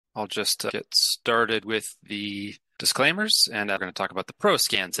I'll just get started with the disclaimers, and we're going to talk about the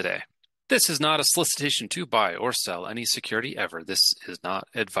ProScan today. This is not a solicitation to buy or sell any security ever. This is not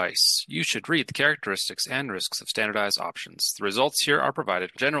advice. You should read the characteristics and risks of standardized options. The results here are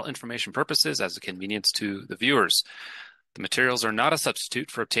provided for general information purposes as a convenience to the viewers. The materials are not a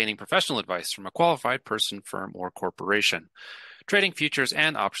substitute for obtaining professional advice from a qualified person, firm, or corporation. Trading futures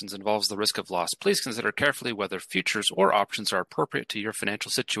and options involves the risk of loss. Please consider carefully whether futures or options are appropriate to your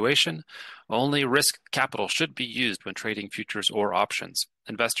financial situation. Only risk capital should be used when trading futures or options.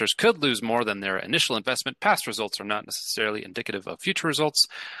 Investors could lose more than their initial investment. Past results are not necessarily indicative of future results.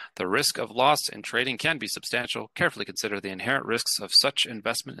 The risk of loss in trading can be substantial. Carefully consider the inherent risks of such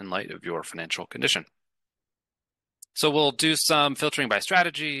investment in light of your financial condition. So we'll do some filtering by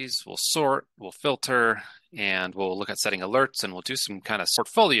strategies, we'll sort, we'll filter, and we'll look at setting alerts, and we'll do some kind of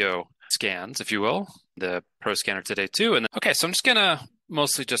portfolio scans, if you will, the Pro Scanner today too. And okay, so I'm just gonna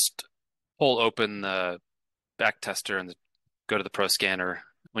mostly just pull open the back tester and go to the Pro Scanner.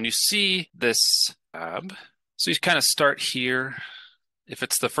 When you see this tab, so you kind of start here. If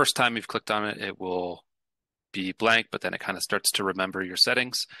it's the first time you've clicked on it, it will be blank, but then it kind of starts to remember your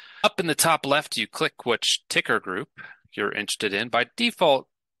settings. Up in the top left, you click which ticker group you're interested in. By default,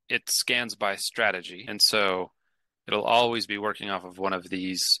 it scans by strategy, and so it'll always be working off of one of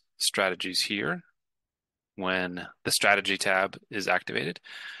these strategies here when the strategy tab is activated.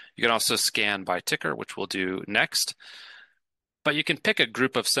 You can also scan by ticker, which we'll do next, but you can pick a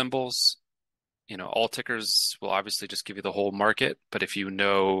group of symbols. All tickers will obviously just give you the whole market, but if you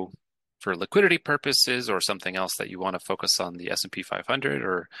know for liquidity purposes or something else that you want to focus on the S&P 500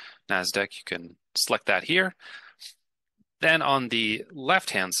 or NASDAQ, you can select that here. Then on the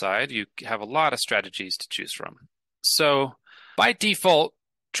left-hand side, you have a lot of strategies to choose from. So by default,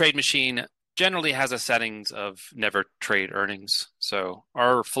 TradeMachine generally has a settings of never trade earnings. So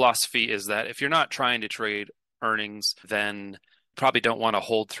our philosophy is that if you're not trying to trade earnings, then you probably don't want to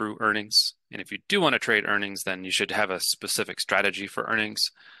hold through earnings. And if you do want to trade earnings, then you should have a specific strategy for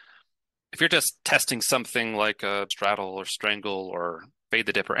earnings. If you're just testing something like a straddle or strangle or fade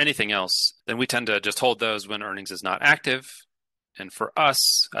the dip or anything else, then we tend to just hold those when earnings is not active. And for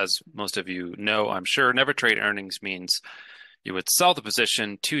us, as most of you know, I'm sure, never trade earnings means you would sell the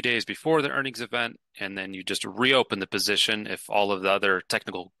position 2 days before the earnings event, and then you just reopen the position if all of the other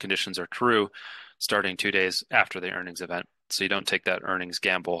technical conditions are true, starting 2 days after the earnings event. So you don't take that earnings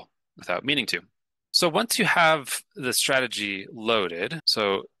gamble without meaning to. So once you have the strategy loaded,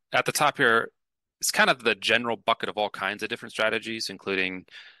 so at the top here, it's kind of the general bucket of all kinds of different strategies, including,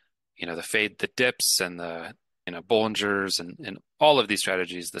 the fade the dips and the, Bollingers and all of these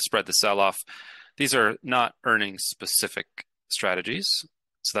strategies, the spread the sell-off. These are not earnings specific strategies.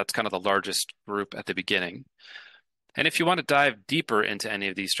 So that's kind of the largest group at the beginning. And if you want to dive deeper into any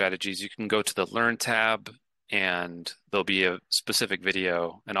of these strategies, you can go to the Learn tab, and there'll be a specific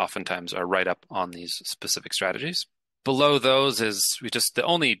video and oftentimes a write-up on these specific strategies. Below those is the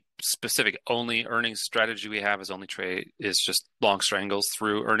only specific earnings strategy we have is just long strangles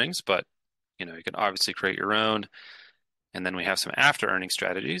through earnings, but you can obviously create your own. And then we have some after earnings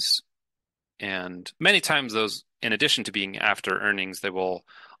strategies. And many times those, in addition to being after earnings, they will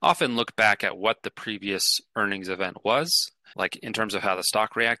often look back at what the previous earnings event was, like in terms of how the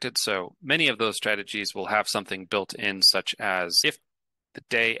stock reacted. So many of those strategies will have something built in, such as if the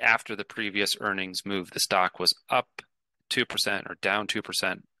day after the previous earnings move, the stock was up 2% or down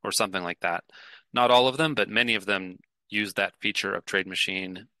 2% or something like that. Not all of them, but many of them use that feature of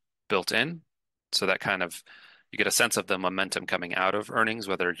TradeMachine built in. So that kind of, you get a sense of the momentum coming out of earnings,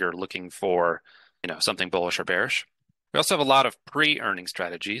 whether you're looking for, something bullish or bearish. We also have a lot of pre-earning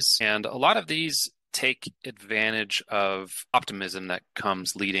strategies, and a lot of these take advantage of optimism that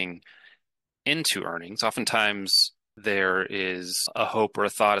comes leading into earnings. Oftentimes, there is a hope or a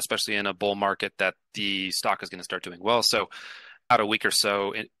thought, especially in a bull market, that the stock is going to start doing well. So about a week or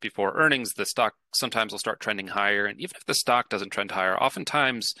so before earnings, the stock sometimes will start trending higher. And even if the stock doesn't trend higher,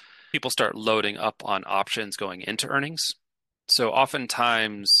 oftentimes people start loading up on options going into earnings. So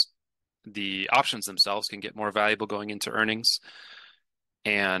oftentimes the options themselves can get more valuable going into earnings.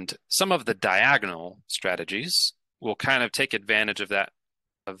 And some of the diagonal strategies will kind of take advantage of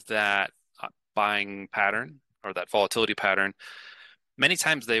that buying pattern or that volatility pattern. Many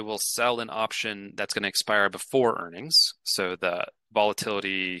times they will sell an option that's going to expire before earnings. So the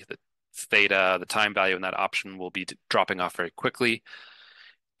volatility, the theta, the time value in that option will be dropping off very quickly.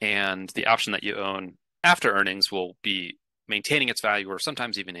 And the option that you own after earnings will be maintaining its value or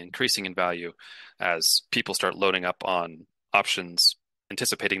sometimes even increasing in value as people start loading up on options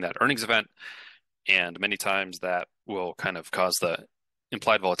anticipating that earnings event. And many times that will kind of cause the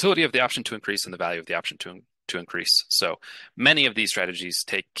implied volatility of the option to increase and the value of the option to increase. So many of these strategies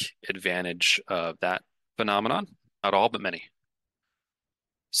take advantage of that phenomenon. Not all, but many.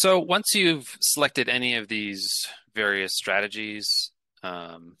 So once you've selected any of these various strategies,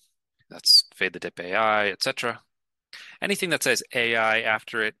 that's fade the dip AI, etc. Anything that says AI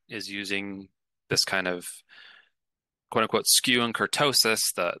after it is using this kind of quote unquote skew and kurtosis,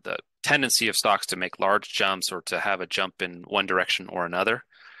 the tendency of stocks to make large jumps or to have a jump in one direction or another.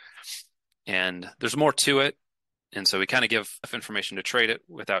 And there's more to it. And so we kind of give enough information to trade it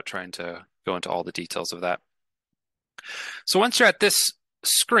without trying to go into all the details of that. So once you're at this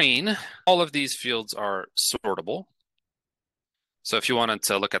screen, all of these fields are sortable. So if you wanted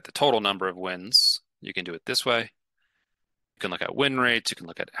to look at the total number of wins, you can do it this way. You can look at win rates, you can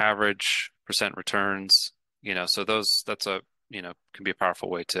look at average percent returns, so that's can be a powerful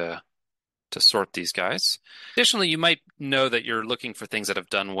way to sort these guys. Additionally, you might know that you're looking for things that have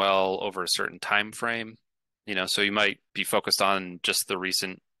done well over a certain time frame. So you might be focused on just the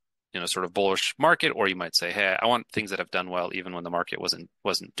recent, sort of bullish market, or you might say, hey, I want things that have done well even when the market wasn't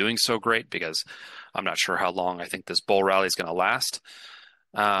doing so great because I'm not sure how long I think this bull rally is going to last.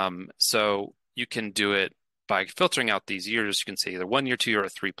 So you can do it by filtering out these years. You can say either 1 year, 2 year, or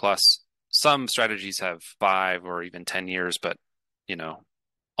 3+. Some strategies have 5 or even 10 years, but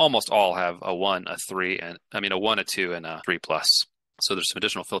almost all have a 1, a 3, and a 1, a 2, and a 3+. So there's some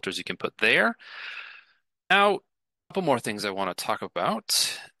additional filters you can put there. Now, a couple more things I want to talk about.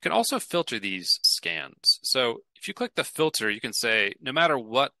 You can also filter these scans. So if you click the filter, you can say, no matter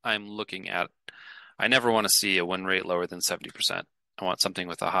what I'm looking at, I never want to see a win rate lower than 70%. I want something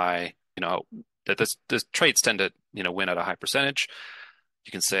with a high, that this trades tend to, win at a high percentage.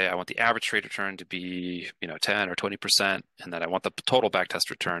 You can say, I want the average trade return to be, 10 or 20%, and that I want the total backtest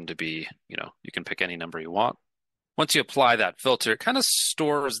return to be, you can pick any number you want. Once you apply that filter, it kind of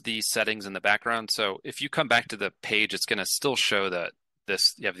stores these settings in the background. So if you come back to the page, it's going to still show that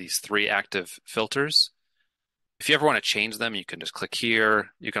you have these 3 active filters. If you ever want to change them, you can just click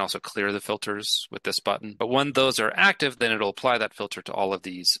here. You can also clear the filters with this button. But when those are active, then it'll apply that filter to all of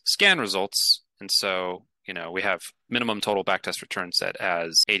these scan results. And so, we have minimum total backtest return set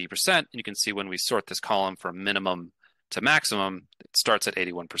as 80%. And you can see when we sort this column from minimum to maximum, it starts at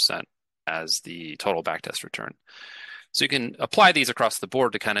 81% as the total backtest return. So you can apply these across the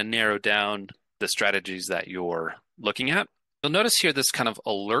board to kind of narrow down the strategies that you're looking at. You'll notice here this kind of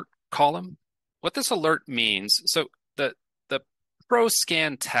alert column. What this alert means, so the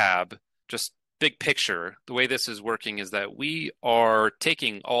ProScan tab, just big picture, the way this is working is that we are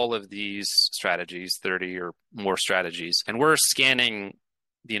taking all of these strategies, 30 or more strategies, and we're scanning,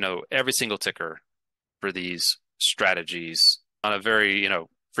 every single ticker for these strategies on a very,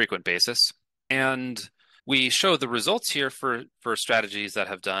 frequent basis. And we show the results here for strategies that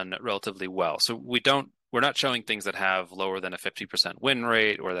have done relatively well. So we're not showing things that have lower than a 50% win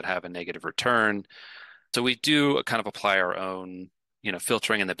rate or that have a negative return. So we do kind of apply our own,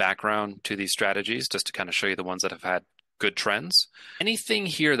 filtering in the background to these strategies just to kind of show you the ones that have had good trends. Anything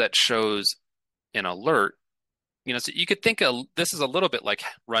here that shows an alert, so you could think this is a little bit like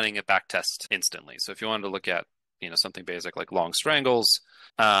running a back test instantly. So if you wanted to look at, something basic like long strangles,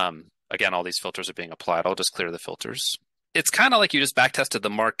 again, all these filters are being applied. I'll just clear the filters. It's kind of like you just back tested the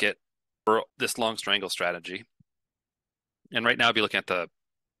market for this long strangle strategy. And right now, I'll be looking at the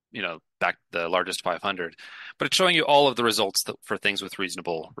largest 500, but it's showing you all of the results for things with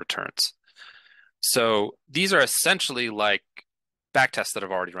reasonable returns. So these are essentially like back tests that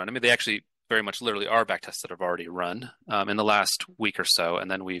have already run. They actually very much literally are back tests that have already run in the last week or so,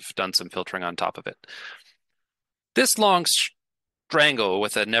 and then we've done some filtering on top of it. This long strangle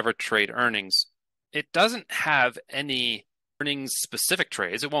with a never trade earnings, it doesn't have any earnings specific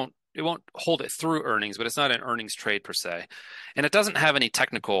trades. It won't hold it through earnings, but it's not an earnings trade per se. And it doesn't have any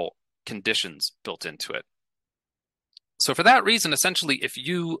technical conditions built into it. So for that reason, essentially, if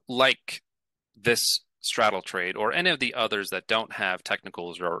you like this straddle trade or any of the others that don't have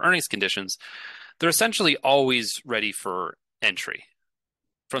technicals or earnings conditions, they're essentially always ready for entry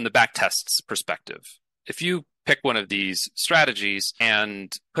from the backtest's perspective. If you pick one of these strategies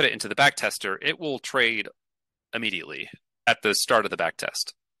and put it into the backtester, it will trade immediately at the start of the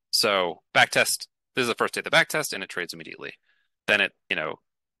backtest. So backtest, this is the first day of the backtest, and it trades immediately. Then it,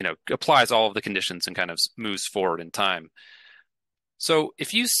 applies all of the conditions and kind of moves forward in time. So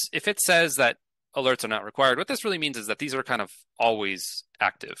if it says that alerts are not required, what this really means is that these are kind of always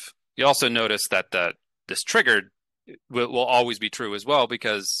active. You also notice that this triggered will always be true as well,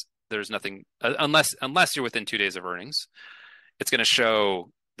 because there's nothing unless you're within 2 days of earnings, it's going to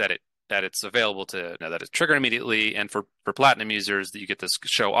show that that it's available to, that it's triggered immediately. And for Platinum users, that you get this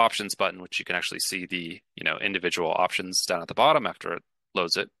show options button, which you can actually see the, individual options down at the bottom after it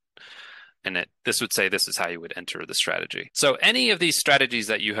loads it. And this would say this is how you would enter the strategy. So any of these strategies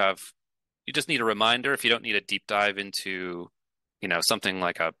that you have, you just need a reminder. If you don't need a deep dive into, something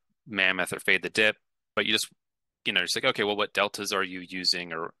like a mammoth or fade the dip, but you just, just like, okay, well, what deltas are you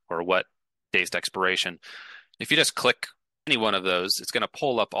using, or what day's expiration? If you just click any one of those, it's going to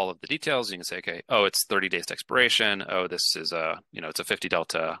pull up all of the details. You can say, okay, oh, it's 30 days to expiration. Oh, this is it's a 50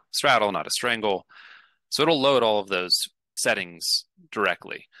 delta straddle, not a strangle. So it'll load all of those settings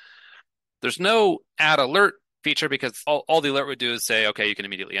directly. There's no add alert feature because all the alert would do is say, okay, you can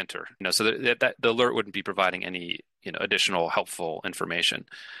immediately enter. So that the alert wouldn't be providing any, additional helpful information.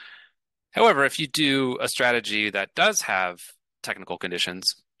 However, if you do a strategy that does have technical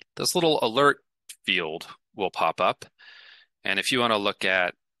conditions, this little alert field will pop up. And if you want to look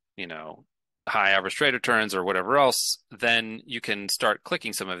at, high average trade returns or whatever else, then you can start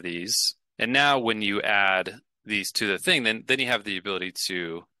clicking some of these. And now when you add these to the thing, then you have the ability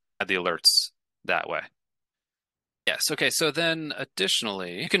to add the alerts that way. Yes. Okay. So then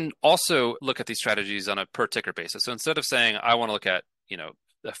additionally, you can also look at these strategies on a per ticker basis. So instead of saying, I want to look at,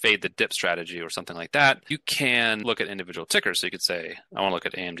 a fade the dip strategy or something like that, you can look at individual tickers. So you could say, I want to look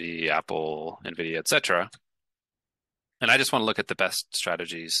at AMD, Apple, NVIDIA, etc. And I just want to look at the best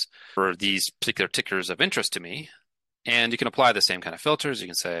strategies for these particular tickers of interest to me. And you can apply the same kind of filters. You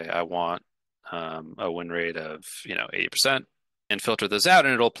can say, I want a win rate of, 80%, and filter those out,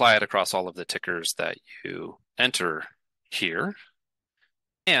 and it'll apply it across all of the tickers that you enter here.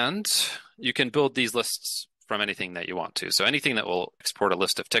 And you can build these lists from anything that you want to. So anything that will export a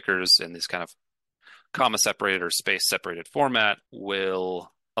list of tickers in this kind of comma separated or space separated format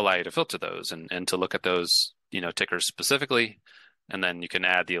will allow you to filter those and to look at those tickers specifically, and then you can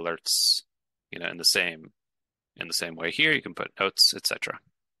add the alerts in the same way here. You can put notes, etc.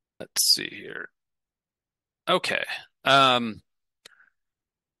 Let's see here. Okay.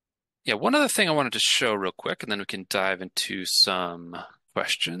 Yeah, one other thing I wanted to show real quick, and then we can dive into some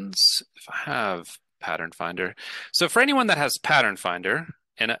questions if I have Pattern Finder. So for anyone that has Pattern Finder,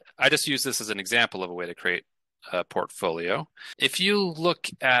 and I just use this as an example of a way to create a portfolio. If you look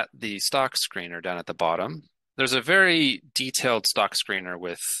at the stock screener down at the bottom, there's a very detailed stock screener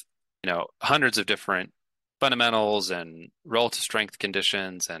with, hundreds of different fundamentals and relative strength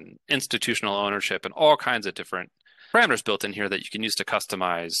conditions and institutional ownership and all kinds of different parameters built in here that you can use to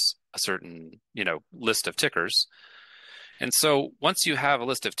customize a certain, list of tickers. And so once you have a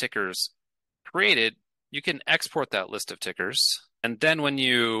list of tickers created, you can export that list of tickers. And then when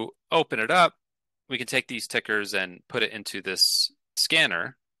you open it up, we can take these tickers and put it into this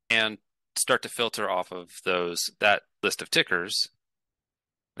scanner and start to filter off of that list of tickers.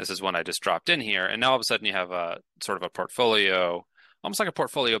 This is one I just dropped in here. And now all of a sudden you have a sort of a portfolio, almost like a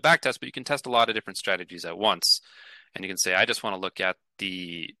portfolio backtest, but you can test a lot of different strategies at once. And you can say, I just want to look at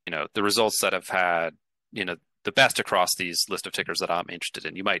the results that have had, the best across these list of tickers that I'm interested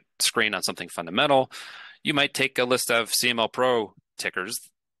in. You might screen on something fundamental. You might take a list of CML Pro tickers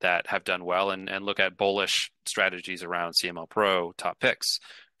that have done well and look at bullish strategies around CML Pro top picks,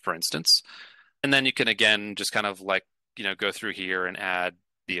 for instance. And then you can, again, just kind of like, go through here and add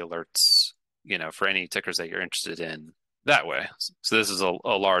the alerts, for any tickers that you're interested in that way. So this is a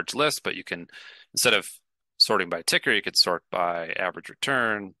large list, but you can, instead of sorting by ticker, you could sort by average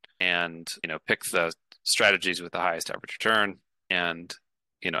return and, pick the strategies with the highest average return and,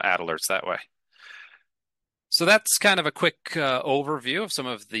 add alerts that way. So that's kind of a quick overview of some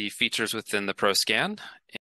of the features within the ProScan.